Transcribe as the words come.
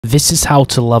This is how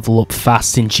to level up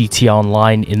fast in GTA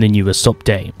Online in the newest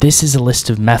update. This is a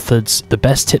list of methods, the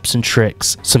best tips and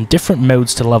tricks, some different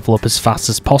modes to level up as fast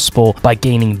as possible by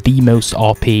gaining the most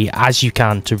RP as you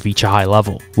can to reach a high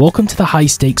level. Welcome to the high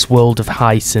stakes world of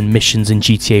heists and missions in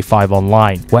GTA 5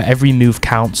 Online, where every move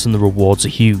counts and the rewards are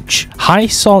huge.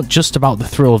 Heists aren't just about the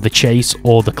thrill of the chase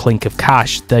or the clink of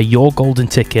cash, they're your golden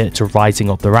ticket to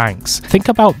rising up the ranks. Think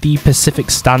about the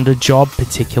Pacific Standard job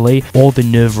particularly, or the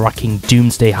nerve-wracking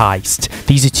Doomsday heist.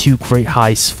 These are two great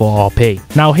heists for RP.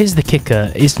 Now here's the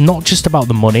kicker, it's not just about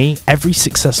the money, every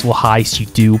successful heist you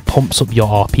do pumps up your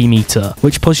RP meter,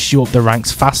 which pushes you up the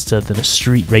ranks faster than a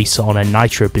street racer on a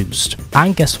nitro boost.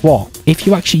 And guess what? If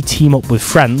you actually team up with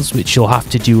friends, which you'll have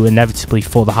to do inevitably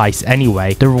for the heist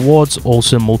anyway, the rewards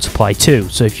also multiply too,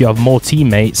 so if you have more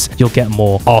teammates, you'll get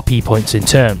more RP points in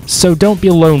turn. So don't be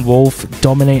a lone wolf,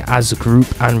 dominate as a group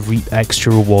and reap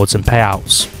extra rewards and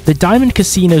payouts. The Diamond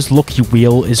Casino's Lucky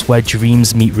Wheel is where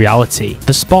dreams meet reality.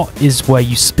 The spot is where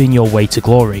you spin your way to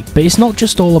glory. But it's not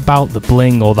just all about the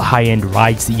bling or the high-end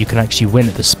rides that you can actually win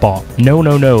at the spot. No,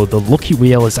 the Lucky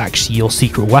Wheel is actually your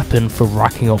secret weapon for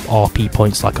racking up RP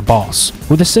points like a boss.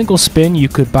 With a single spin, you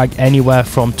could bag anywhere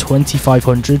from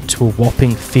 2,500 to a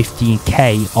whopping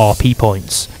 15k RP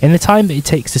points. In the time that it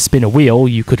takes to spin a wheel,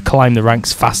 you could climb the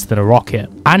ranks faster than a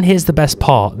rocket. And here's the best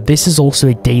part, this is also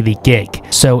a daily gig.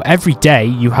 So every day,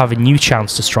 you have a new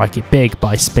chance to strike it big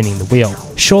by spinning the wheel.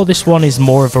 Sure, this one is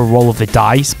more of a roll of the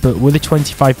dice, but with a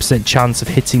 25% chance of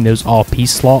hitting those RP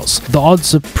slots, the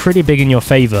odds are pretty big in your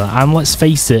favour, and let's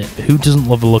face it, who doesn't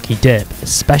love a lucky dip,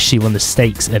 especially when the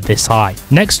stakes are this high.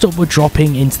 Next up, we're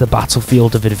dropping into the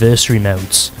battlefield of adversary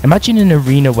modes. Imagine an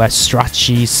arena where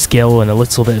strategy, skill and a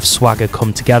little bit of swagger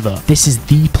come together. This is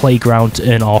the playground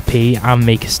to earn RP and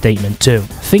make a statement too.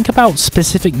 Think about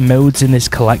specific modes in this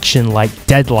collection like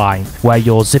Deadline, where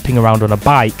you're zipping around on a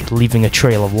bike, leaving a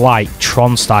trail of light,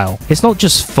 Tron style. It's not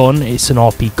just fun, it's an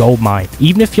RP goldmine.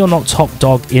 Even if you're not top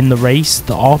dog in the race,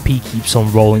 the RP keeps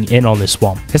on rolling in on this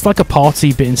one. It's like a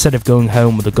party, but instead of going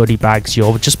home with the goodie bags,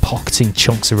 you're just pocketing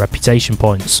chunks of reputation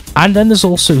points. And then there's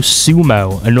also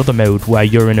Sumo, another mode where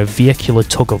you're in a vehicular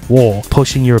tug of war,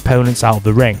 pushing your opponents out of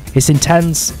the ring. It's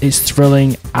intense, it's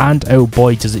thrilling, and oh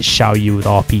boy does it shower you with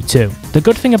RP too. The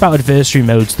good thing about adversary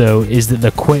modes though is that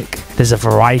they're quick, there's a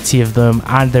variety of them,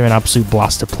 and they're an absolute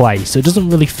blast to play, so it doesn't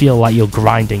really feel like you're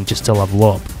grinding just to level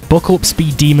up. Buckle up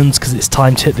speed demons because it's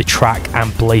time to hit the track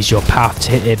and blaze your path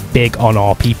to hit it big on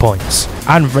RP points.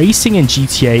 And racing in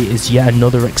GTA is yet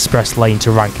another express lane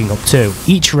to ranking up too.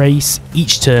 Each race,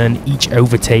 each turn, each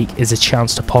overtake is a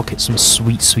chance to pocket some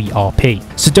sweet RP.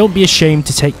 So don't be ashamed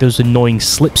to take those annoying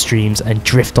slipstreams and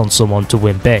drift on someone to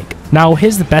win big. Now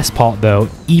here's the best part though,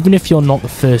 even if you're not the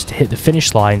first to hit the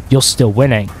finish line, you're still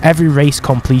winning. Every race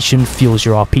completion fuels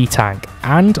your RP tank.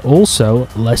 And also,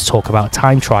 let's talk about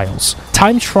time trials.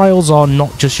 Time trials are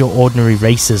not just your ordinary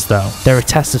races though, they're a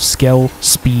test of skill,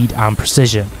 speed and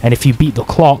precision. And if you beat the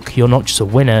clock, you're not just a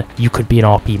winner, you could be an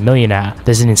RP millionaire.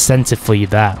 There's an incentive for you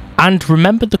there. And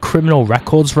remember the criminal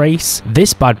records race?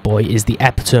 This bad boy is the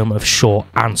epitome of short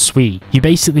and sweet. You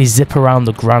basically zip around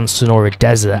the Grand Sonora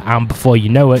Desert and before you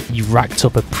know it, you've racked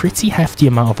up a pretty hefty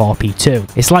amount of RP too.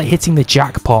 It's like hitting the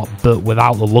jackpot but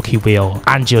without the lucky wheel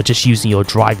and you're just using your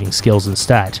driving skills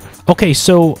instead. Okay,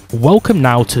 so welcome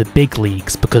now to the big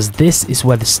leagues because this is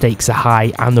where the stakes are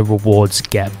high and the rewards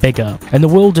get bigger. In the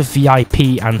world of VIP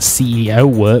and CEO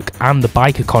work and the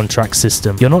biker contract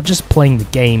system, you're not just playing the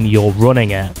game, you're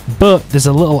running it. But there's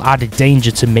a little added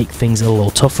danger to make things a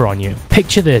little tougher on you.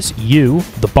 Picture this, you,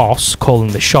 the boss,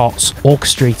 calling the shots,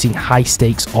 orchestrating high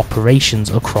stakes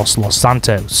operations across Los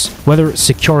Santos. Whether it's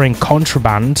securing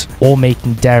contraband or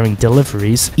making daring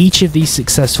deliveries, each of these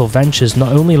successful ventures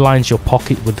not only lines your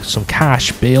pocket with some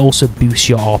cash, but it also boosts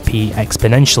your RP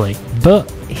exponentially. But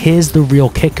here's the real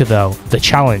kicker though, the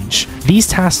challenge. These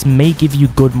tasks may give you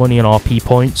good money and RP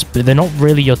points, but they're not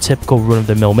really your typical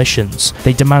run-of-the-mill missions.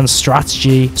 They demand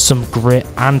strategy, some grit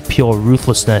and pure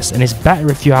ruthlessness, and it's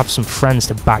better if you have some friends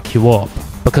to back you up.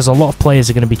 Because a lot of players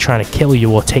are going to be trying to kill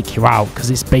you or take you out because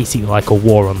it's basically like a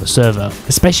war on the server.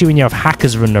 Especially when you have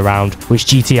hackers running around, which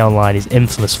GTA Online is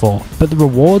infamous for. But the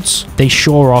rewards, they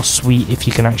sure are sweet if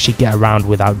you can actually get around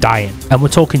without dying. And we're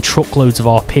talking truckloads of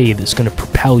RP that's going to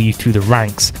propel you through the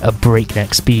ranks at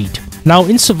breakneck speed. Now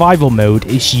in survival mode,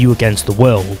 it's you against the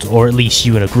world, or at least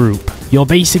you in a group. You're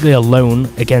basically alone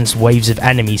against waves of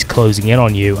enemies closing in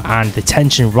on you, and the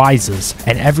tension rises,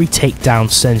 and every takedown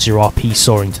sends your RP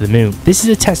soaring to the moon. This is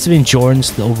a test of endurance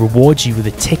that will reward you with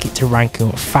a ticket to ranking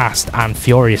up fast and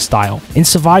furious style. In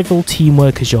survival,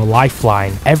 teamwork is your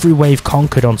lifeline. Every wave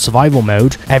conquered on survival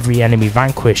mode, every enemy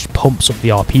vanquished pumps up the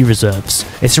RP reserves.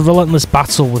 It's a relentless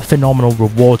battle with phenomenal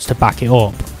rewards to back it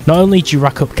up. Not only do you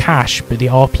rack up cash, but the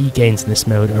RP gains in this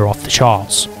mode are off the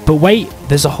charts. But wait,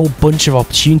 there's a whole bunch of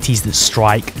opportunities that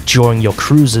strike during your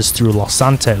cruises through Los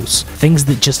Santos, things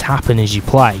that just happen as you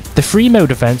play. The free mode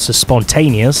events are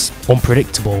spontaneous,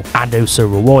 unpredictable, and also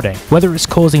rewarding. Whether it's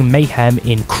causing mayhem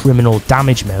in criminal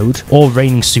damage mode, or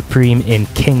reigning supreme in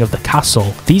King of the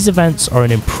Castle, these events are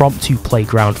an impromptu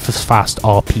playground for fast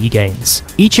RP gains.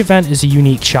 Each event is a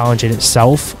unique challenge in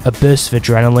itself, a burst of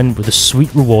adrenaline with a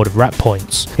sweet reward of rep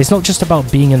points. It's not just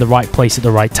about being in the right place at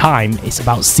the right time, it's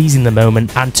about seizing the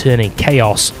moment and turning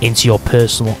chaos into your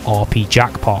personal RP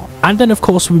jackpot. And then of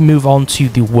course we move on to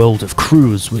the world of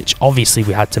crews, which obviously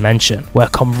we had to mention, where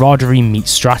camaraderie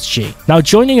meets strategy. Now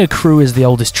joining a crew is the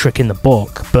oldest trick in the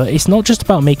book, but it's not just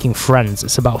about making friends,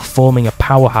 it's about forming a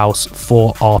powerhouse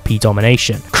for RP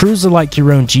domination. Crews are like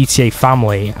your own GTA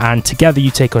family, and together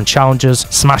you take on challenges,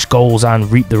 smash goals, and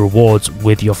reap the rewards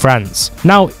with your friends.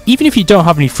 Now even if you don't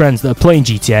have any friends that are playing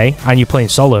GTA and you're playing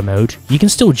solo mode, you can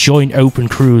still join open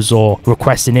crews or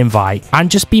request an invite,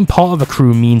 and just being part of a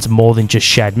crew means more than just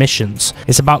shared missions.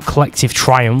 It's about collective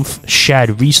triumph,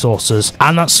 shared resources,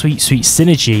 and that sweet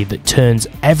synergy that turns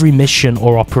every mission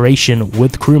or operation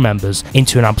with crew members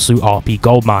into an absolute RP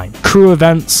goldmine. Crew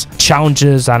events,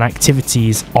 challenges, and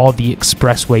activities are the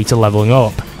express way to leveling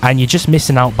up, and you're just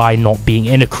missing out by not being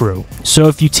in a crew. So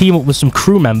if you team up with some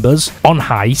crew members on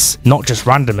heists, not just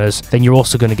randomers, then you're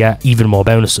also going to get even more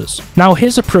bonuses. Now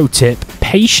here's a pro tip: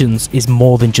 patience is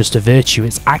more than just a virtue,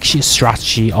 it's actually a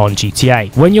strategy on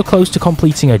GTA. When you're close to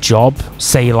completing a job,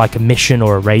 say like a mission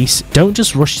or a race, don't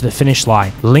just rush to the finish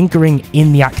line. Lingering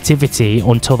in the activity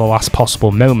until the last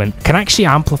possible moment can actually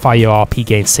amplify your RP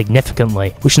gains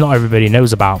significantly, which not everybody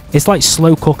knows about. It's like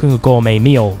slow cooking a gourmet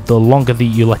meal. The longer that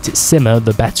you let it simmer,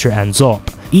 the better it ends up.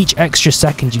 Each extra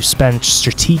second you spend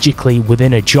strategically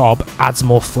within a job adds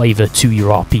more flavour to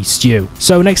your RP stew.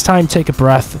 So next time, take a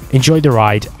breath, enjoy the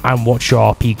ride, and watch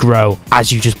your RP grow as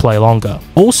you just play longer.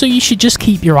 Also, you should just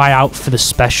keep your eye out for the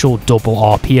special double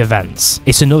RP events.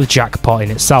 It's another jackpot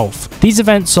in itself. These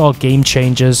events are game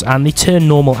changers, and they turn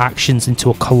normal actions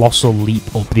into a colossal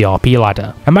leap up the RP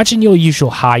ladder. Imagine your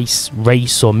usual heist,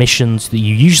 race, or missions that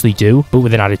you usually do, but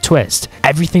with an added twist.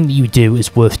 Everything that you do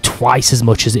is worth twice as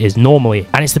much as it is normally,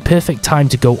 and it's the perfect time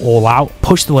to go all out,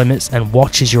 push the limits, and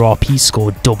watch as your RP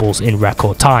score doubles in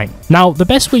record time. Now, the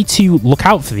best way to look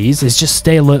out for these is just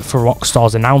stay alert for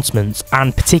Rockstar's announcements,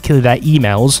 and particularly their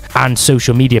emails and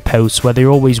social media posts where they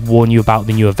always warn you about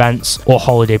the new events or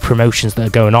holiday promotions that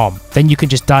are going on. Then you can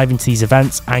just dive into these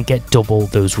events and get double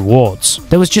those rewards.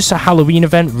 There was just a Halloween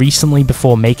event recently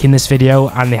before making this video,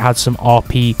 and they had some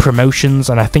RP promotions,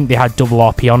 and I think they had double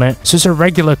RP on it. So it's a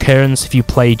regular occurrence if you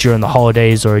play during the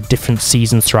holidays or a different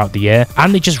season throughout the year,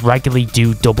 and they just regularly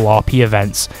do double RP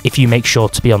events if you make sure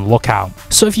to be on the lookout.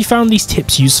 So if you found these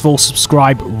tips useful,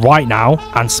 subscribe right now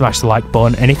and smash the like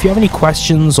button, and if you have any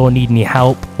questions or need any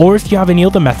help, or if you have any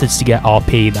other methods to get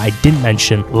RP that I didn't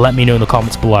mention, let me know in the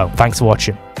comments below. Thanks for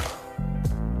watching.